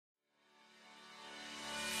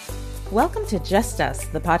Welcome to Just Us,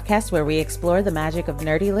 the podcast where we explore the magic of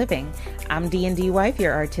nerdy living. I'm DnDWife,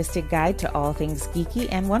 your artistic guide to all things geeky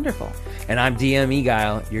and wonderful. And I'm DM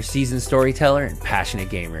Guile, your seasoned storyteller and passionate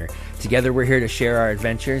gamer. Together we're here to share our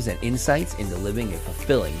adventures and insights into living a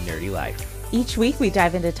fulfilling nerdy life. Each week we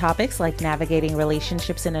dive into topics like navigating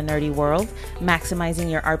relationships in a nerdy world,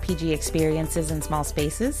 maximizing your RPG experiences in small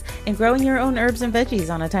spaces, and growing your own herbs and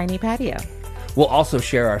veggies on a tiny patio. We'll also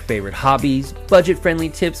share our favorite hobbies,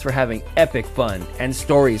 budget-friendly tips for having epic fun, and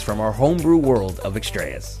stories from our homebrew world of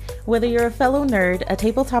Extreas. Whether you're a fellow nerd, a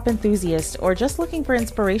tabletop enthusiast, or just looking for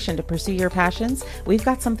inspiration to pursue your passions, we've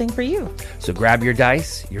got something for you. So grab your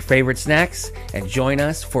dice, your favorite snacks, and join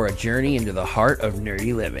us for a journey into the heart of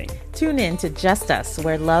nerdy living. Tune in to Just Us,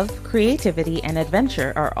 where love, creativity, and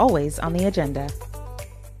adventure are always on the agenda.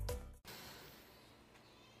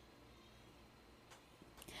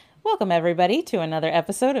 Welcome, everybody, to another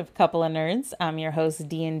episode of Couple of Nerds. I'm your host,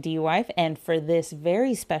 DnDWife, and for this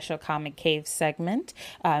very special Comic Cave segment,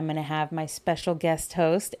 I'm going to have my special guest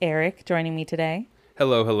host, Erik, joining me today.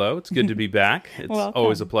 Hello, hello. It's good to be back. It's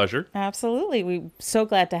always a pleasure. Absolutely. We're so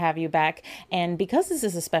glad to have you back. And because this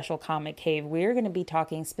is a special Comic Cave, we're going to be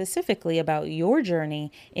talking specifically about your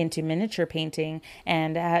journey into miniature painting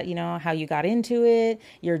and, how you got into it,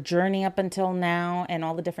 your journey up until now, and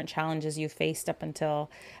all the different challenges you faced up until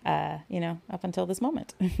this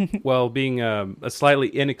moment. Well, being a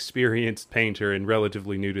slightly inexperienced painter and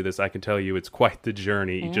relatively new to this, I can tell you it's quite the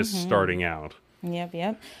journey just starting out. Yep.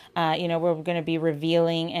 We're going to be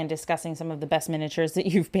revealing and discussing some of the best miniatures that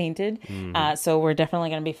you've painted. So we're definitely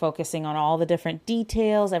going to be focusing on all the different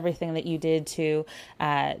details, everything that you did to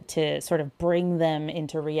sort of bring them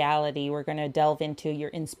into reality. We're going to delve into your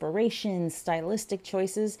inspirations, stylistic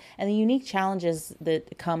choices, and the unique challenges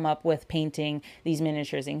that come up with painting these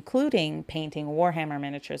miniatures, including painting Warhammer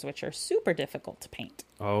miniatures, which are super difficult to paint.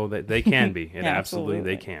 Oh, they can be. And absolutely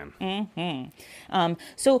they can.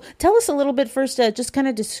 So tell us a little bit first, just kind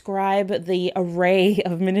of describe the array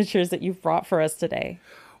of miniatures that you've brought for us today.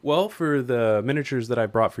 Well, for the miniatures that I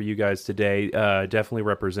brought for you guys today, definitely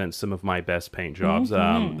represent some of my best paint jobs.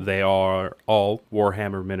 They are all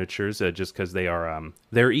Warhammer miniatures, just because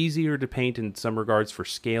they're easier to paint in some regards for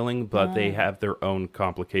scaling, but they have their own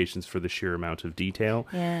complications for the sheer amount of detail.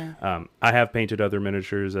 Yeah. I have painted other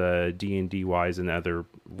miniatures, D&D-wise, and other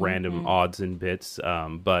random odds and bits,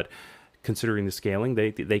 but considering the scaling,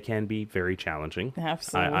 they can be very challenging.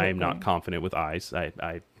 Absolutely. I am not confident with eyes.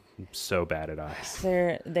 I'm so bad at eyes.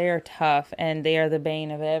 They are tough, and they are the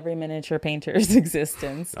bane of every miniature painter's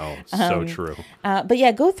existence. Oh, so true. But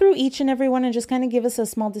yeah, go through each and every one and just kind of give us a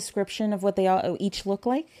small description of what they all each look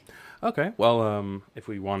like. Okay, well, if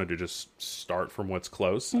we wanted to just start from what's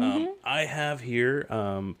close, I have here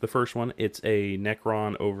the first one. It's a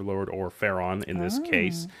Necron Overlord, or Pharaon in this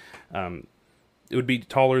case. It would be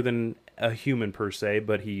taller than a human per se,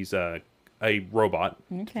 but he's a robot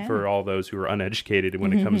for all those who are uneducated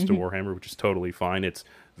when it comes to Warhammer, which is totally fine. It's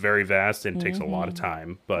very vast and takes a lot of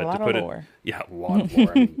time, but a lot of lore. A lot of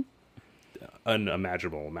lore. I mean,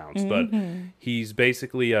 unimaginable amounts, but he's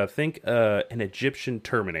basically think an Egyptian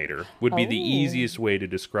Terminator would be the easiest way to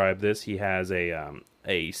describe this. He has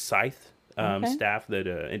a scythe staff that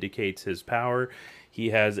indicates his power. He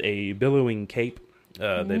has a billowing cape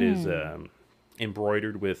that is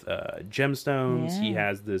embroidered with gemstones. He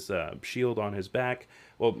has this shield on his back.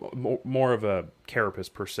 Well, more of a carapace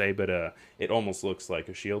per se, but it almost looks like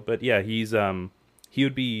a shield. But yeah, he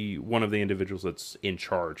would be one of the individuals that's in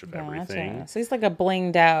charge of everything. So he's like a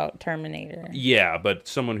blinged out Terminator. Yeah, but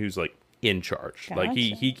someone who's like in charge. Gotcha. Like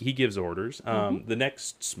he gives orders. The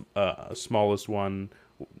next smallest one,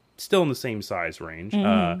 still in the same size range.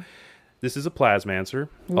 This is a Plasmancer,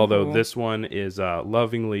 although this one is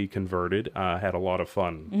lovingly converted. Had a lot of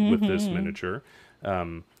fun with this miniature.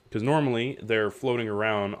 Because normally they're floating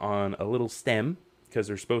around on a little stem because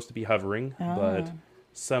they're supposed to be hovering. But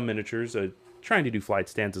some miniatures, trying to do flight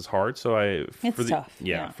stands is hard. So it's tough.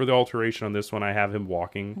 For the alteration on this one, I have him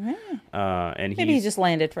walking. And maybe he just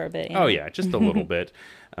landed for a bit. Oh, yeah, just a little bit.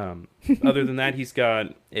 Other than that, he's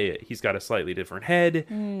got a slightly different head,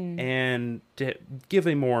 and to give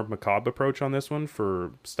a more macabre approach on this one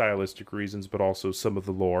for stylistic reasons, but also some of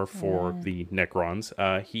the lore for the Necrons,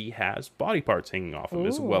 he has body parts hanging off him,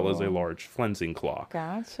 as well as a large flensing claw.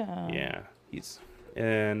 Gotcha. Yeah,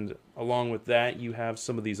 and along with that, you have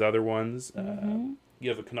some of these other ones. You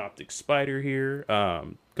have a Canoptic Spider here,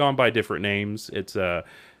 gone by different names. It's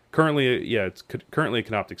currently a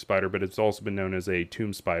Canoptic Spider, but it's also been known as a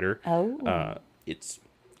Tomb Spider.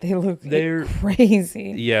 They look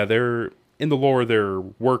crazy. Yeah, in the lore, they're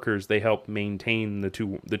workers. They help maintain the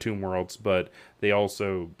tomb worlds, but they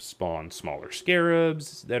also spawn smaller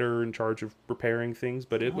scarabs that are in charge of repairing things.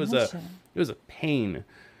 But it was a pain,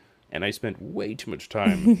 and I spent way too much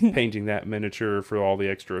time painting that miniature for all the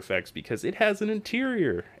extra effects because it has an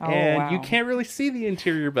interior, and you can't really see the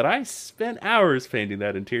interior. But I spent hours painting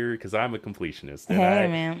that interior because I'm a completionist. And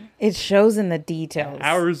man, it shows in the details.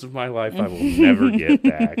 Hours of my life I will never get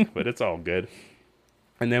back, but it's all good.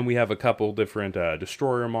 And then we have a couple different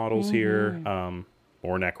destroyer models here,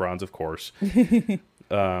 or Necrons, of course.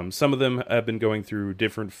 Some of them have been going through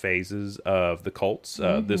different phases of the cults.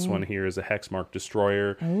 This one here is a Hexmark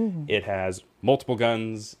destroyer. Ooh. It has multiple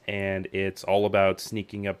guns, and it's all about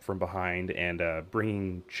sneaking up from behind and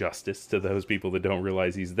bringing justice to those people that don't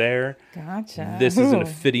realize he's there. Gotcha. This is an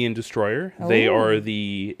Ophidian destroyer. Ooh. They are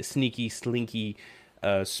the sneaky, slinky,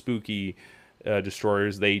 spooky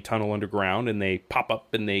destroyers. They tunnel underground and they pop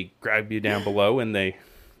up and they grab you down below, and they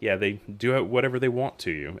do whatever they want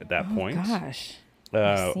to you at that point. Gosh.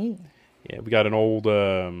 I see. Yeah, we got an old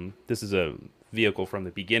this is a vehicle from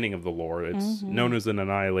the beginning of the lore. It's known as an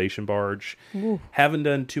annihilation barge. Ooh. Haven't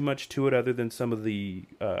done too much to it other than some of the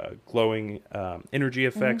glowing energy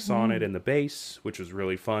effects on it and the base, which was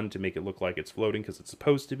really fun to make it look like it's floating because it's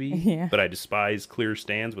supposed to be. Yeah. But I despise clear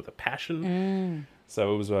stands with a passion.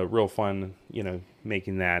 So it was real fun,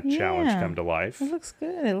 making that challenge come to life. It looks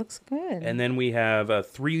good. It looks good. And then we have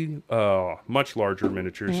 3 much larger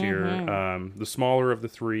miniatures here. The smaller of the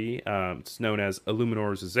 3, it's known as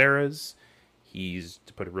Illuminor Zazeras. He's,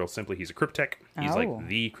 to put it real simply, he's a Cryptek. He's like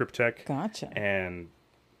the Cryptek. Gotcha. And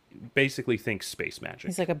basically think space magic.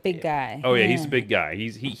 He's like a big guy. Oh, yeah, he's a big guy.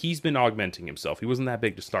 He's been augmenting himself. He wasn't that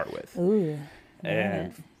big to start with. Ooh.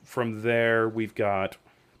 And from there, we've got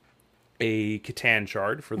a Catan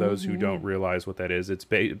shard, for those who don't realize what that is. It's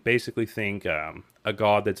basically think a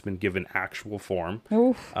god that's been given actual form.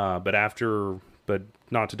 But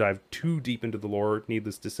not to dive too deep into the lore,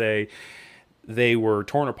 needless to say, they were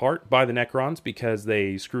torn apart by the Necrons because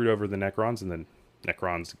they screwed over the Necrons, and then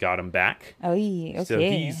Necrons got him back. Oh, yeah.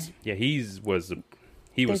 Okay. So he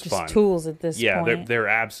was just fun. Tools at this point. Yeah, they're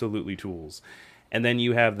absolutely tools. And then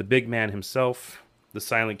you have the big man himself, the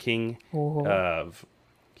Silent King of...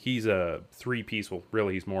 He's a 3-piece. Well,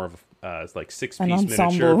 really, he's more of a 6-piece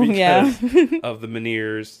miniature because of the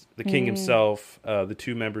Meniers, the king himself, the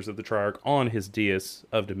 2 members of the Triarch on his dais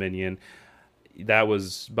of Dominion. That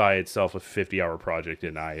was by itself a 50-hour project,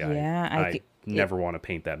 and I never want to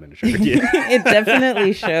paint that miniature again. It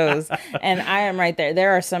definitely shows. And I am right there.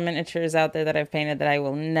 There are some miniatures out there that I've painted that I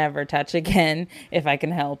will never touch again if I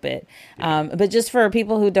can help it. But just for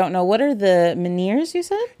people who don't know, what are the Meniers, you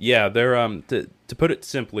said? Yeah, they're to put it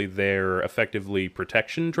simply, they're effectively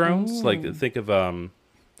protection drones. Like think of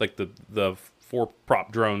like the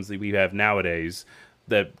 4-prop drones that we have nowadays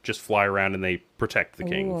that just fly around and they protect the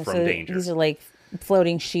king from danger. These are like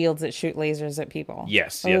floating shields that shoot lasers at people.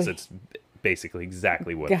 Yes, it's basically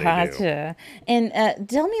exactly what they do. And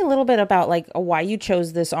tell me a little bit about why you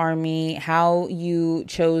chose this army, how you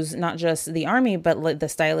chose not just the army, but the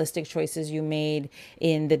stylistic choices you made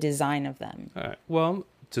in the design of them. All right. Well,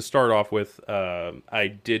 to start off with,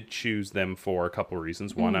 I did choose them for a couple of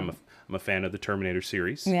reasons. One, I'm a fan of the Terminator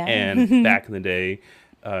series, and back in the day,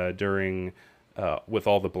 during with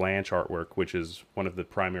all the Blanche artwork, which is one of the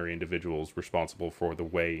primary individuals responsible for the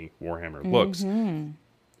way Warhammer looks.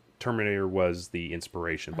 Terminator was the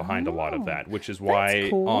inspiration behind a lot of that, which is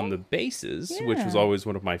why on the bases, which was always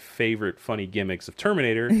one of my favorite funny gimmicks of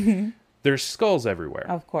Terminator, there's skulls everywhere.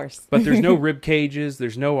 Of course. But there's no rib cages,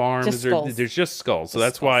 there's no arms, there's just skulls. So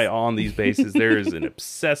that's why on these bases there is an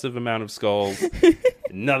obsessive amount of skulls,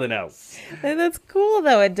 nothing else. That's cool,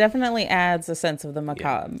 though. It definitely adds a sense of the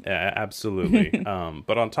macabre. Yeah, absolutely.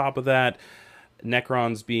 But on top of that,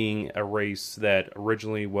 Necrons being a race that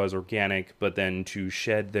originally was organic, but then to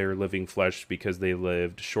shed their living flesh because they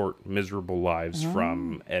lived short, miserable lives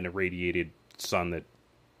from an irradiated sun that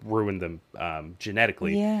ruined them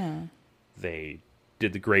genetically. Yeah. They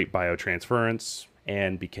did the great biotransference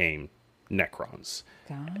and became Necrons.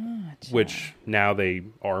 Gotcha. Which now they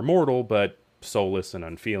are immortal, but soulless and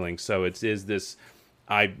unfeeling. So it is this,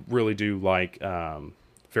 I really do like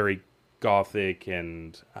very gothic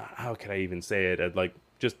and how can I even say it? Like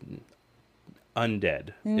just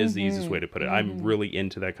undead is the easiest way to put it. I'm really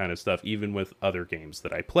into that kind of stuff, even with other games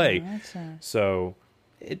that I play. Gotcha. So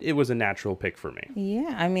it was a natural pick for me.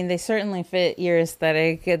 Yeah, I mean, they certainly fit your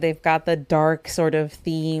aesthetic. They've got the dark sort of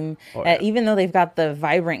theme. Even though they've got the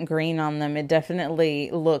vibrant green on them, it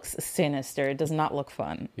definitely looks sinister. It does not look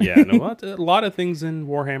fun. Yeah, no, a lot of things in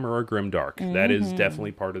Warhammer are grimdark. That is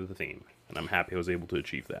definitely part of the theme. and I'm happy I was able to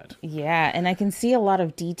achieve that. Yeah, and I can see a lot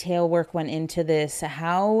of detail work went into this.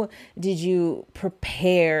 How did you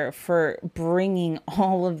prepare for bringing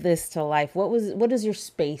all of this to life? What does your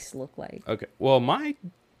space look like? Okay, well, my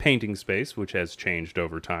painting space, which has changed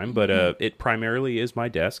over time, but it primarily is my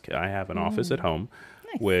desk. I have an office at home,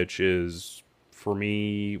 which is for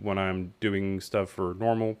me when I'm doing stuff for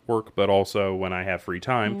normal work, but also when I have free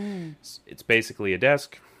time. It's basically a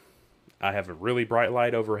desk. I have a really bright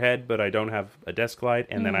light overhead, but I don't have a desk light,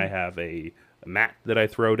 and then I have a mat that I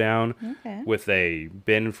throw down with a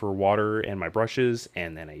bin for water and my brushes,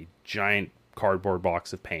 and then a giant cardboard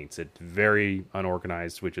box of paints. It's very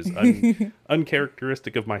unorganized, which is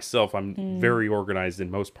uncharacteristic of myself. I'm very organized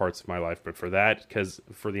in most parts of my life, but for that, because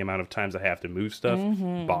for the amount of times I have to move stuff,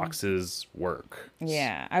 boxes work.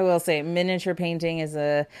 Yeah, I will say miniature painting is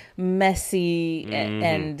a messy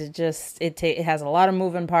and just it has a lot of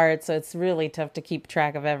moving parts, so it's really tough to keep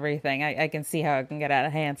track of everything. I can see how it can get out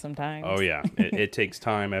of hand sometimes. Oh yeah, it takes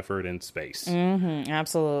time, effort, and space.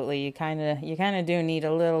 Absolutely, you kind of do need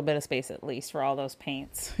a little bit of space at least for all those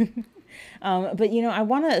paints. But, I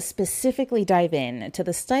want to specifically dive in to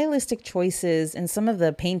the stylistic choices and some of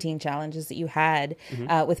the painting challenges that you had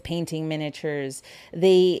with painting miniatures.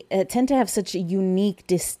 They tend to have such unique,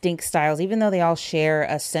 distinct styles. Even though they all share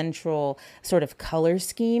a central sort of color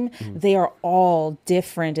scheme, they are all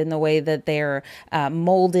different in the way that they're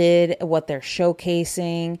molded, what they're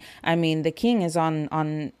showcasing. I mean, the king is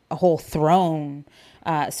on a whole throne.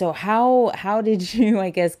 So how did you, I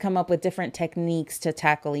guess, come up with different techniques to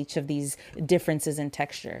tackle each of these differences in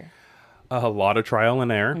texture? A lot of trial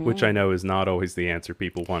and error, which I know is not always the answer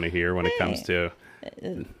people want to hear when it comes to...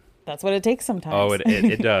 That's what it takes sometimes. Oh,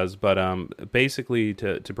 it does. But basically,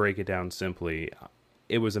 to break it down simply,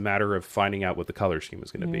 it was a matter of finding out what the color scheme was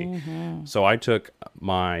going to be. So I took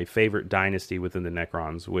my favorite dynasty within the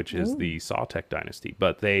Necrons, which is the Sawtech dynasty,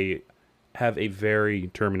 but they have a very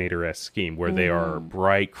Terminator-esque scheme where they are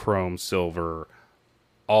bright chrome silver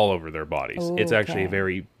all over their bodies. It's actually a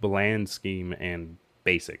very bland scheme and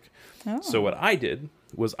basic. So what I did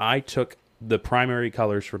was I took the primary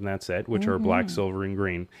colors from that set, which are black, silver, and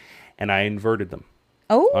green, and I inverted them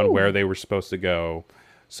on where they were supposed to go.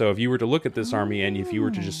 So if you were to look at this army and if you were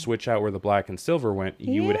to just switch out where the black and silver went,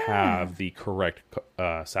 you would have the correct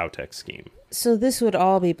Sawtech scheme. So this would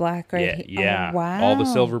all be black, right? Yeah. Oh, wow. All the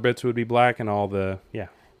silver bits would be black and all the,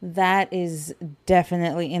 That is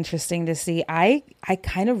definitely interesting to see. I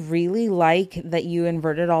kind of really like that you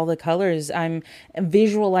inverted all the colors. I'm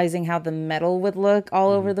visualizing how the metal would look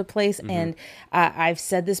all over the place. And I've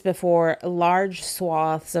said this before, large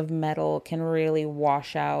swaths of metal can really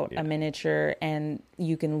wash out a miniature and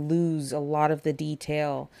you can lose a lot of the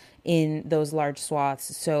detail in those large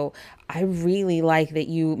swaths. So I really like that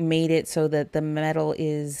you made it so that the metal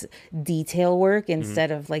is detail work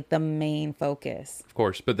instead of like the main focus. Of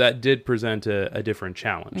course, but that did present a different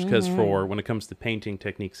challenge because for when it comes to painting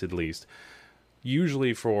techniques, at least,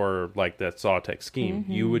 usually for like that Sawtech scheme,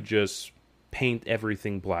 you would just paint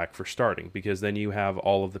everything black for starting, because then you have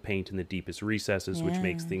all of the paint in the deepest recesses, which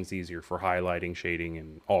makes things easier for highlighting, shading,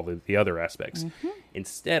 and all the other aspects.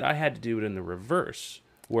 Instead, I had to do it in the reverse,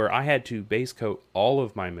 where I had to base coat all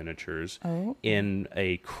of my miniatures in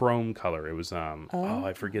a chrome color. It was,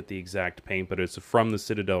 I forget the exact paint, but it's from the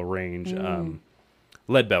Citadel range.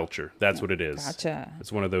 Lead Belcher, that's what it is. Gotcha.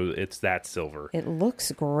 It's one of those, it's that silver. It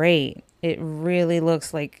looks great. It really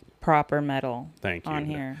looks like proper metal. Thank you. On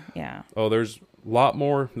here. Yeah. Oh, there's a lot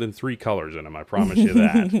more than 3 colors in them, I promise you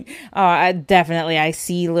that. I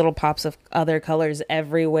see little pops of other colors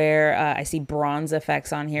everywhere. I see bronze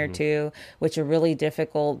effects on here too, which are really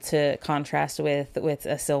difficult to contrast with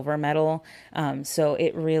a silver metal. So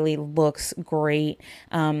it really looks great.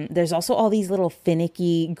 There's also all these little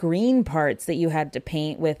finicky green parts that you had to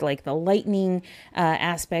paint with, like the lightning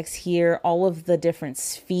aspects here, all of the different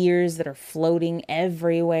spheres that are floating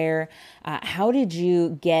everywhere. How did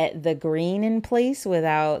you get the green in place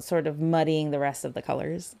without sort of muddying the rest of the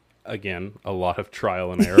colors? Again, a lot of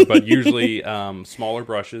trial and error, but usually smaller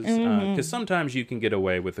brushes, because sometimes you can get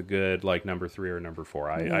away with a good like number 3 or number 4.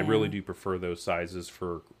 I really do prefer those sizes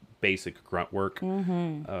for basic grunt work,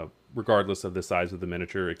 regardless of the size of the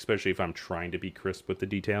miniature, especially if I'm trying to be crisp with the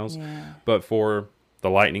details. But for the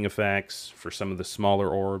lightning effects, for some of the smaller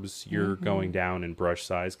orbs, you're going down in brush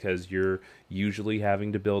size because you're usually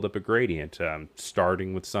having to build up a gradient.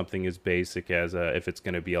 Starting with something as basic as if it's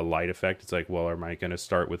going to be a light effect, it's like, well, am I going to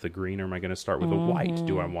start with a green or am I going to start with a white?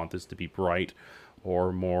 Do I want this to be bright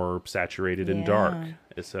or more saturated and dark?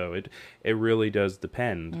 So it really does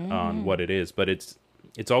depend on what it is, but it's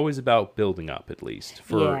always about building up, at least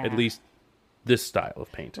this style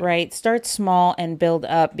of painting. Right. Start small and build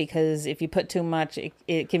up, because if you put too much,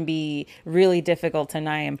 it can be really difficult to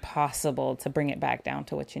nigh impossible to bring it back down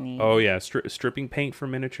to what you need. Oh, yeah. Stripping paint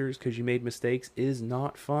from miniatures because you made mistakes is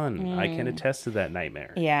not fun. I can attest to that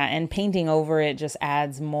nightmare. Yeah, and painting over it just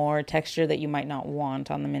adds more texture that you might not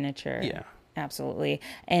want on the miniature. Yeah. Absolutely.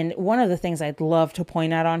 And one of the things I'd love to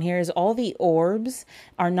point out on here is all the orbs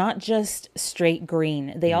are not just straight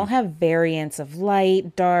green. They all have variants of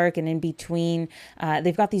light, dark, and in between.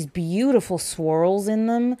 They've got these beautiful swirls in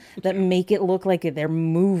them that make it look like they're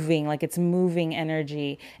moving, like it's moving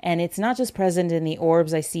energy. And it's not just present in the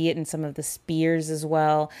orbs. I see it in some of the spears as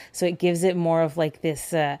well. So it gives it more of like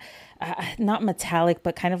this... not metallic,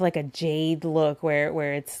 but kind of like a jade look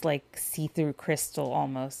where it's like see-through crystal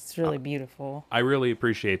almost. It's really beautiful. I really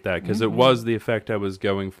appreciate that because it was the effect I was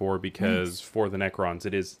going for, because for the Necrons,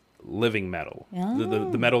 it is living metal. Oh.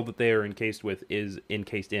 The metal that they are encased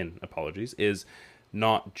in, is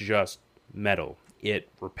not just metal. It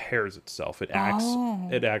repairs itself. It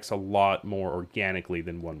acts a lot more organically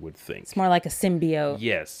than one would think. It's more like a symbiote.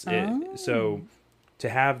 Yes. So to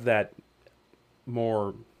have that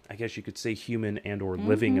more, I guess you could say, human and or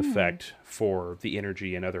living effect for the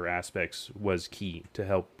energy and other aspects was key to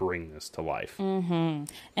help bring this to life.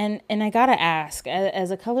 And I gotta ask,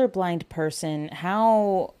 as a colorblind person,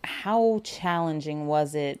 how challenging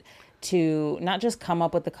was it to not just come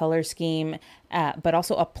up with the color scheme, but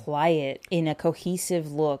also apply it in a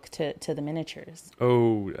cohesive look to the miniatures?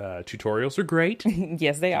 Tutorials are great.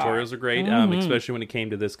 Yes, they are. Tutorials are great, especially when it came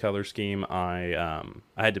to this color scheme. I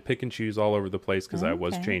had to pick and choose all over the place because I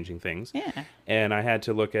was changing things. Yeah. And I had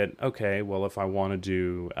to look at, okay, well, if I want to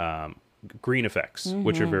do green effects,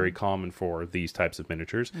 which are very common for these types of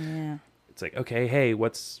miniatures, it's like, okay, hey,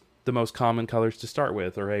 what's the most common colors to start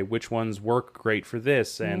with? Or, hey, which ones work great for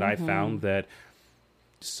this? And I found that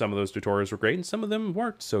some of those tutorials were great and some of them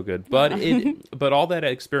weren't so good. But but all that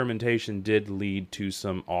experimentation did lead to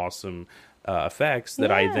some awesome effects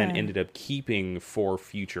that I then ended up keeping for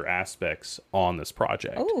future aspects on this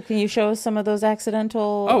project. Oh, can you show us some of those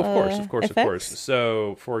accidental of course. effects?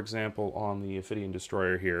 So, for example, on the Ophidian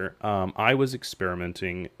Destroyer here, I was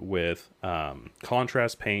experimenting with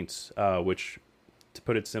contrast paints, which, to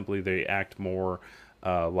put it simply, they act more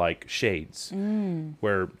like shades,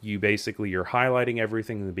 where you're highlighting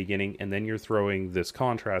everything in the beginning, and then you're throwing this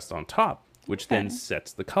contrast on top, which then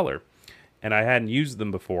sets the color. And I hadn't used them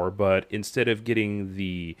before, but instead of getting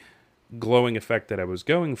the glowing effect that I was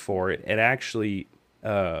going for, it actually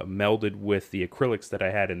melded with the acrylics that I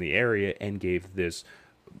had in the area and gave this,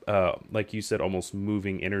 like you said, almost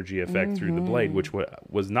moving energy effect through the blade, which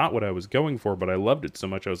was not what I was going for, but I loved it so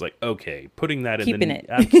much. I was like, okay, putting that in,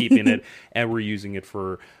 I'm keeping it, and we're using it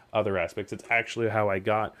for other aspects. It's actually how I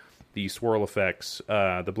got the swirl effects,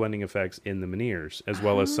 the blending effects in the Miniers, as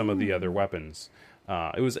well as some of the other weapons.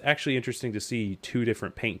 It was actually interesting to see two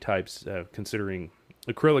different paint types, considering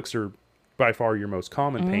acrylics are by far your most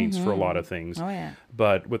common paints for a lot of things. Oh, yeah.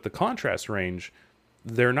 But with the contrast range,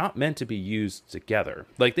 they're not meant to be used together.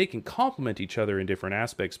 Like, they can complement each other in different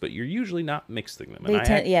aspects, but you're usually not mixing them.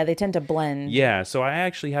 They tend to blend. Yeah, so I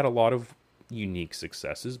actually had a lot of unique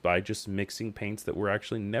successes by just mixing paints that were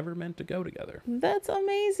actually never meant to go together. That's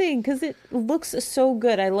amazing, because it looks so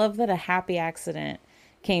good. I love that a happy accident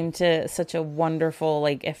came to such a wonderful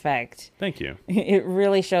effect. Thank you. It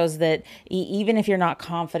really shows that even if you're not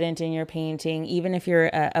confident in your painting, even if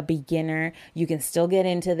you're a beginner, you can still get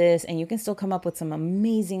into this and you can still come up with some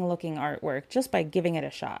amazing looking artwork just by giving it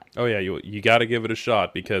a shot. Oh yeah, you got to give it a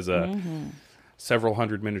shot, because several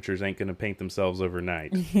hundred miniatures ain't going to paint themselves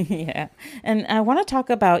overnight. Yeah. And I want to talk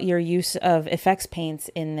about your use of effects paints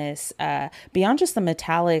in this. Beyond just the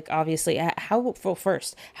metallic, obviously, how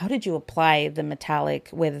did you apply the metallic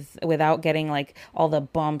without getting all the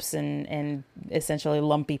bumps and essentially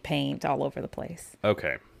lumpy paint all over the place?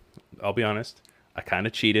 Okay. I'll be honest. I kind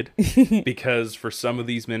of cheated because for some of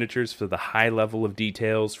these miniatures, for the high level of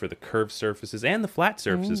details, for the curved surfaces and the flat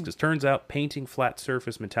surfaces, because turns out painting flat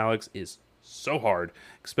surface metallics is so hard,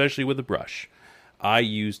 especially with a brush. I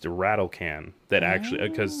used a rattle can that actually,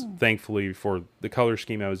 because thankfully for the color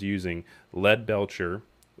scheme I was using, lead belcher,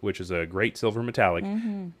 which is a great silver metallic,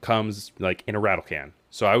 comes in a rattle can.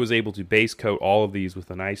 So I was able to base coat all of these with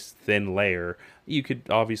a nice thin layer. You could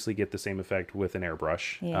obviously get the same effect with an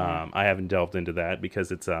airbrush. Yeah. I haven't delved into that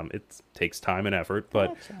because it takes time and effort.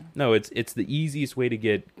 But no, it's the easiest way to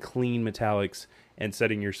get clean metallics and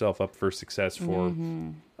setting yourself up for success for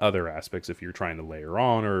other aspects if you're trying to layer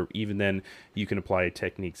on, or even then you can apply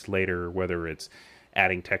techniques later, whether it's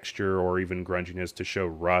adding texture or even grunginess to show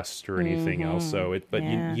rust or anything else. So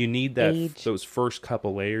Yeah. you need those first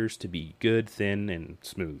couple layers to be good, thin, and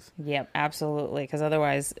smooth. Yep, absolutely. Because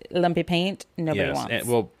otherwise, lumpy paint, nobody wants. And,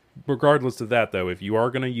 well, regardless of that, though, if you are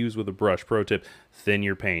going to use with a brush, pro tip, thin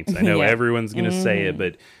your paints. I know Yeah. everyone's going to say it,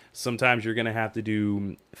 but sometimes you're going to have to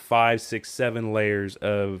do 5, 6, 7 layers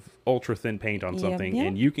of ultra thin paint on something,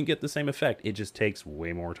 and you can get the same effect. It just takes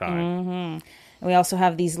way more time. We also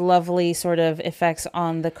have these lovely sort of effects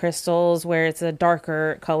on the crystals where it's a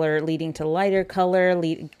darker color leading to lighter color,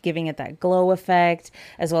 giving it that glow effect,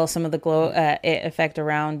 as well as some of the glow effect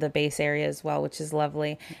around the base area as well, which is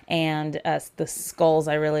lovely. And the skulls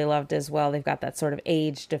I really loved as well. They've got that sort of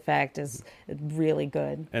aged effect, is really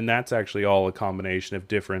good. And that's actually all a combination of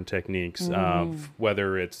different techniques,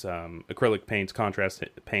 whether it's acrylic paints, contrast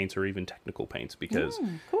paints, or even technical paints, because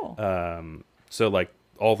cool. so like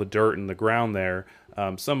all the dirt in the ground there,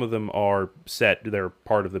 some of them are set, they're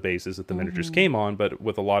part of the bases that the miniatures came on, but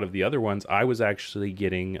with a lot of the other ones, I was actually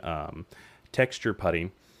getting texture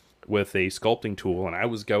putting with a sculpting tool, and I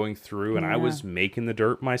was going through and I was making the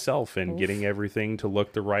dirt myself and getting everything to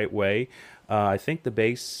look the right way. I think the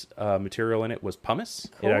base material in it was pumice.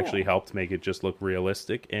 Cool. It actually helped make it just look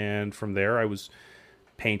realistic, and from there I was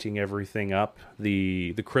painting everything up.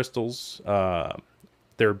 The crystals,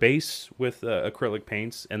 their base with acrylic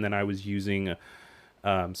paints, and then I was using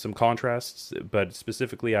some contrasts, but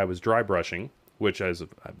specifically I was dry brushing, which I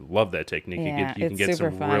love that technique. Yeah, you can get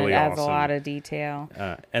super some fun. really It adds awesome, a lot of detail.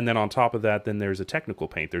 and then on top of that, then there's a technical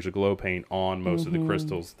paint. There's a glow paint on most of the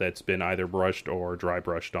crystals that's been either brushed or dry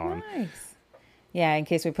brushed on. Nice. Yeah, in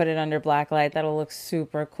case we put it under black light, that'll look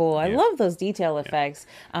super cool. I love those detail effects.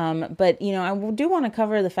 But, you know, I do want to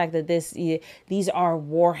cover the fact that these are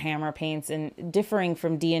Warhammer paints, and differing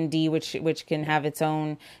from D&D, which can have its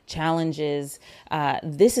own challenges.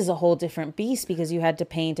 This is a whole different beast because you had to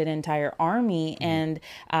paint an entire army. And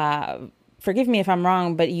forgive me if I'm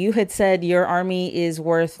wrong, but you had said your army is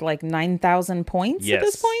worth like 9,000 points at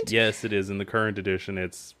this point? Yes, it is. In the current edition,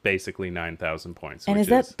 it's basically 9,000 points. And is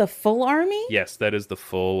that the full army? Yes, that is the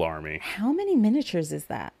full army. How many miniatures is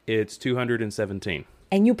that? It's 217.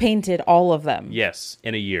 And you painted all of them? Yes,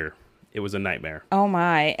 in a year. It was a nightmare. Oh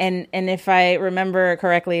my. And if I remember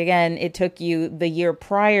correctly, again, it took you the year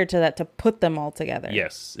prior to that to put them all together.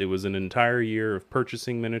 Yes, it was an entire year of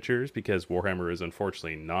purchasing miniatures because Warhammer is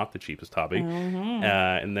unfortunately not the cheapest hobby.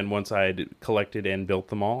 And then once I had collected and built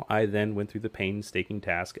them all, I then went through the painstaking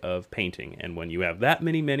task of painting. And when you have that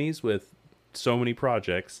many minis with so many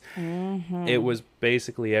projects, it was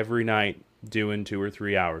basically every night doing 2 or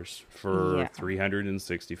 3 hours for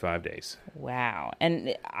 365 days. Wow.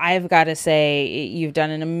 And I've got to say, you've done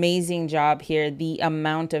an amazing job here. The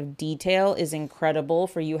amount of detail is incredible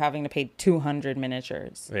for you having to paint 200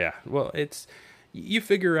 miniatures. Yeah. Well, you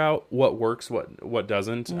figure out what works, what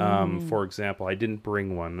doesn't. For example, I didn't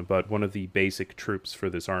bring one, but one of the basic troops for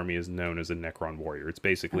this army is known as a Necron warrior. It's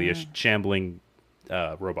basically a shambling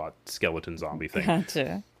robot skeleton zombie thing.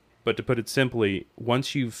 Gotcha. But to put it simply,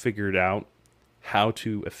 once you've figured out how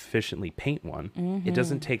to efficiently paint one, it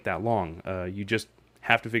doesn't take that long. You just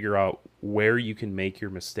have to figure out where you can make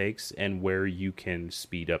your mistakes and where you can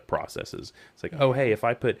speed up processes. It's like, oh, hey, if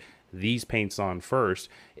I put these paints on first,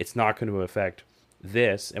 it's not going to affect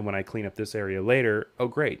this, and when I clean up this area later, oh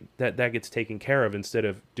great, that gets taken care of instead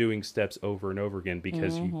of doing steps over and over again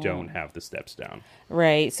because you don't have the steps down.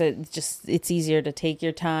 Right. So it's easier to take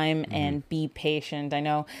your time and be patient. I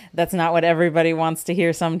know that's not what everybody wants to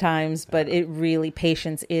hear sometimes, but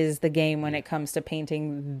patience is the game when it comes to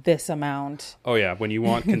painting this amount. Oh yeah, when you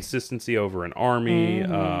want consistency over an army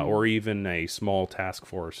or even a small task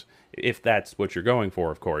force, if that's what you're going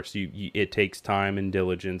for, of course, it takes time and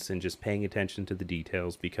diligence and just paying attention to the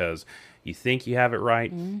details because you think you have it right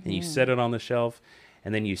and you set it on the shelf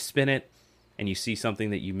and then you spin it and you see something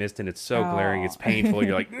that you missed and it's so glaring, it's painful.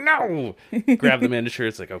 You're like, no! Grab the miniature.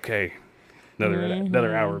 It's like, okay,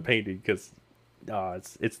 another hour of painting because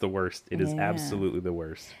it's the worst. It is absolutely the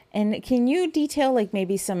worst. And can you detail like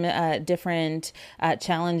maybe some different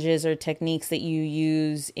challenges or techniques that you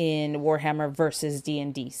use in Warhammer versus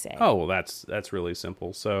D&D, say? Oh, well, that's really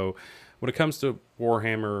simple. So when it comes to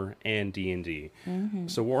Warhammer and D&D,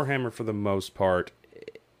 so Warhammer for the most part,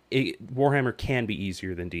 Warhammer can be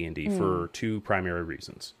easier than D&D for two primary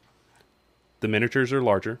reasons. The miniatures are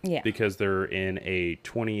larger because they're in a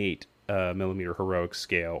 28 millimeter heroic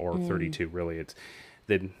scale, or 32 really.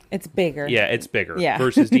 It's bigger. Yeah, it's bigger. Yeah.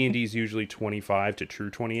 Versus D&D is usually 25 to true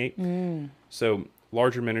 28. So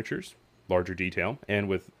larger miniatures, larger detail, and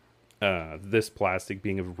with this plastic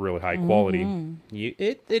being of really high quality,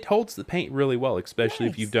 it holds the paint really well, especially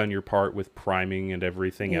if you've done your part with priming and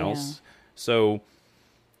everything else. So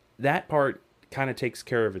that part kind of takes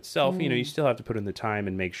care of itself. You know, you still have to put in the time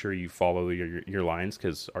and make sure you follow your lines,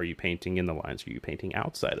 because are you painting in the lines? Are you painting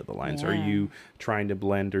outside of the lines? Are you trying to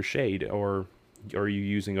blend or shade, or are you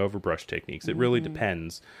using overbrush techniques? It really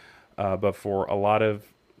depends. But for a lot of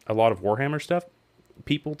Warhammer stuff,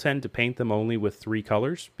 people tend to paint them only with 3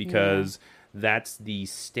 colors, because that's the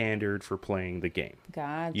standard for playing the game.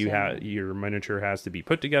 Gotcha. Your miniature has to be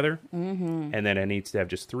put together, and then it needs to have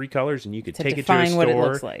just 3 colors, and you could take it to a define store. what it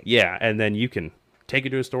looks like. Yeah, and then you can take it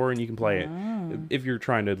to a store and you can play it if you're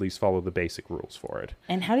trying to at least follow the basic rules for it.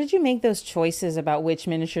 And how did you make those choices about which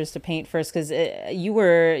miniatures to paint first? Because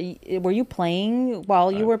were you playing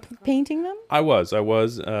while you were painting them? I was.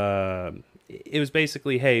 It was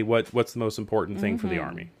basically, hey, what's the most important thing for the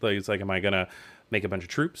army? Like, it's like, am I gonna make a bunch of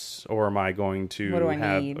troops, or am I going to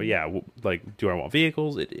need? Like, do I want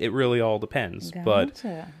vehicles? It really all depends.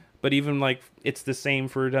 Gotcha. But even like, it's the same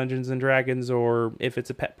for Dungeons and Dragons, or if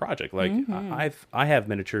it's a pet project. Like, I have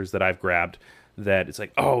miniatures that I've grabbed that it's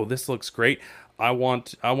like, oh, this looks great. I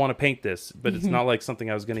want to paint this, but it's not like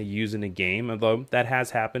something I was going to use in a game. Although that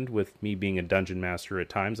has happened with me being a dungeon master at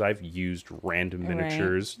times. I've used random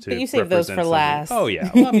miniatures to. But you save those for something. last. Oh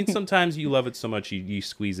yeah. Well, I mean, sometimes you love it so much you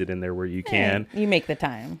squeeze it in there where you can. You make the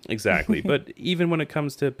time. Exactly. But even when it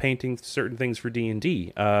comes to painting certain things for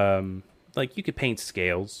D&D, like, you could paint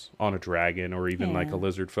scales on a dragon, or even like a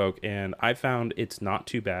lizard folk, and I found it's not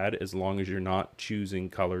too bad as long as you're not choosing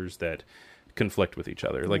colors that conflict with each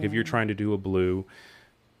other. Like, if you're trying to do a blue,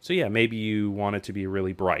 so maybe you want it to be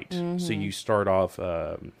really bright, so you start off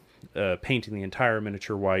painting the entire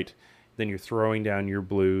miniature white, then you're throwing down your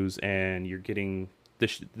blues and you're getting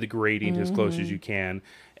the gradient as close as you can,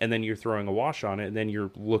 and then you're throwing a wash on it, and then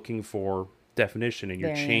you're looking for definition, and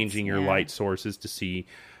you're changing your light sources to see,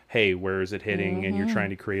 hey, where is it hitting, and you're trying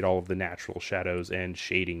to create all of the natural shadows and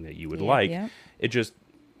shading that you would like. It just,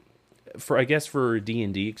 I guess for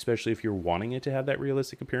D&D, especially if you're wanting it to have that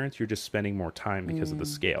realistic appearance, you're just spending more time because of the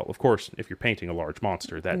scale. Of course, if you're painting a large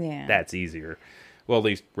monster, that's easier. Well, at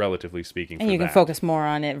least relatively speaking. And you can focus more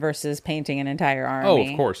on it versus painting an entire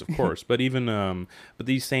army. Oh, of course. But even but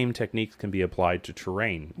these same techniques can be applied to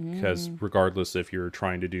terrain, because regardless if you're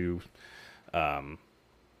trying to do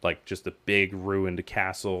like just a big ruined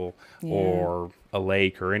castle or a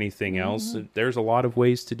lake or anything else, there's a lot of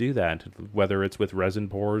ways to do that, whether it's with resin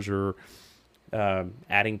pours or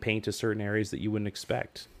adding paint to certain areas that you wouldn't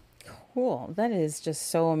expect. Cool. That is just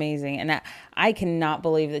so amazing. And I cannot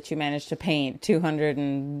believe that you managed to paint 200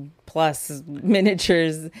 and plus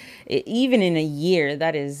miniatures even in a year.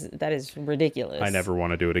 That is ridiculous. I never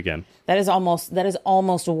want to do it again. That is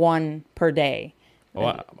almost one per day.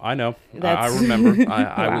 Oh, I know. I remember.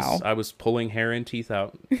 I was pulling hair and teeth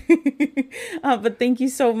out. But thank you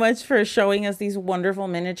so much for showing us these wonderful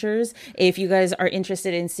miniatures. If you guys are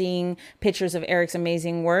interested in seeing pictures of Erik's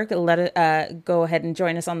amazing work, go ahead and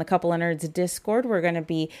join us on the Couple of Nerds Discord. We're going to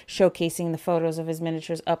be showcasing the photos of his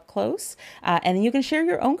miniatures up close. And you can share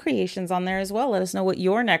your own creations on there as well. Let us know what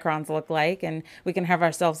your Necrons look like, and we can have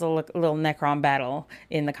ourselves a little Necron battle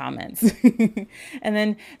in the comments. And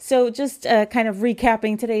then, so just kind of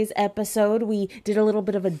recapping today's episode, we did a little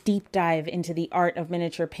bit of a deep dive into the art of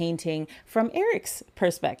miniature painting from Erik's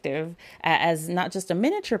perspective, as not just a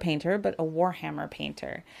miniature painter, but a Warhammer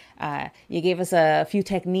painter. You gave us a few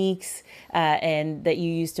techniques and that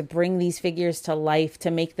you used to bring these figures to life,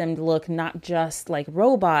 to make them look not just like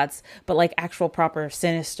robots, but like actual proper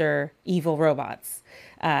sinister, evil robots.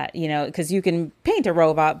 Because you can paint a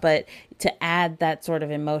robot, but to add that sort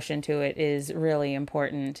of emotion to it is really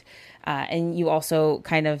important. And you also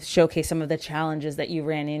kind of showcase some of the challenges that you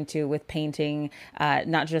ran into with painting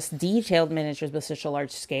not just detailed miniatures, but such a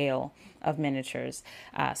large scale of miniatures.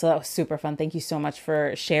 So that was super fun. Thank you so much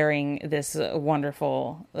for sharing this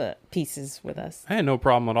wonderful pieces with us. Hey, no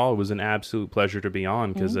problem at all. It was an absolute pleasure to be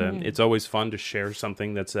on, because it's always fun to share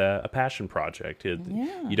something that's a passion project.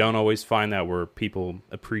 You don't always find that where people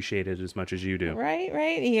appreciate it as much as you do.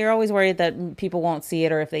 Right. You're always worried that people won't see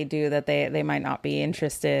it, or if they do, that they might not be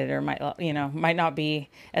interested, or might not be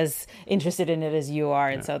as interested in it as you are.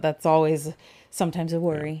 And so that's always sometimes a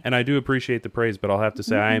worry. And I do appreciate the praise, but I'll have to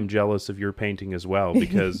say I am jealous of your painting as well,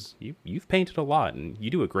 because you've painted a lot and you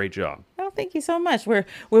do a great job. Oh, thank you so much.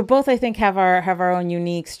 We're both, I think, have our own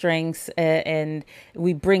unique strengths, and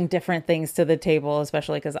we bring different things to the table,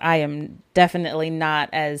 especially because I am definitely not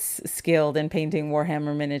as skilled in painting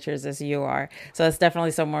Warhammer miniatures as you are. So it's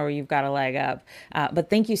definitely somewhere where you've got a leg up. But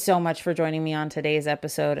thank you so much for joining me on today's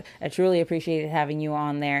episode. I truly appreciated having you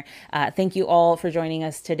on there. Thank you all for joining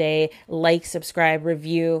us today. Like, subscribe,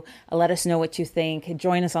 review. Let us know what you think.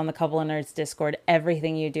 Join us on the Couple of Nerds Discord.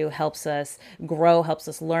 Everything you do helps us grow, helps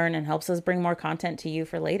us learn, and helps us bring more content to you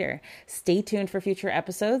for later. Stay tuned for future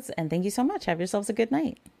episodes, and thank you so much. Have yourselves a good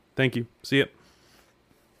night. Thank you. See ya.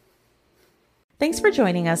 Thanks for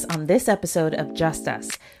joining us on this episode of Just Us.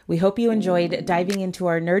 We hope you enjoyed diving into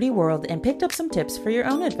our nerdy world and picked up some tips for your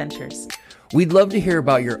own adventures. We'd love to hear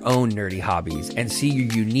about your own nerdy hobbies and see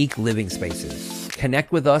your unique living spaces.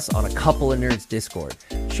 Connect with us on a Couple of Nerds Discord.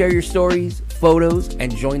 Share your stories, photos,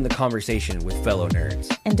 and join the conversation with fellow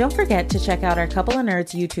nerds. And don't forget to check out our Couple of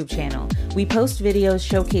Nerds YouTube channel. We post videos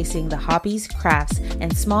showcasing the hobbies, crafts,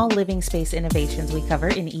 and small living space innovations we cover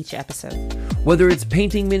in each episode. Whether it's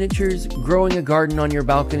painting miniatures, growing a garden on your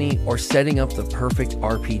balcony, or setting up the perfect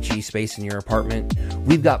RPG space in your apartment,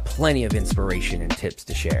 we've got plenty of inspiration and tips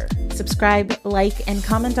to share. Subscribe, like, and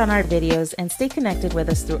comment on our videos, and stay connected with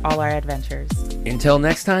us through all our adventures. Until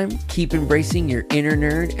next time, keep embracing your inner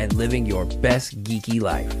nerd and living your best geeky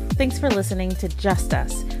life. Thanks for listening to Just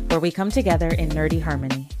Us, where we come together in nerdy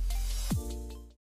harmony.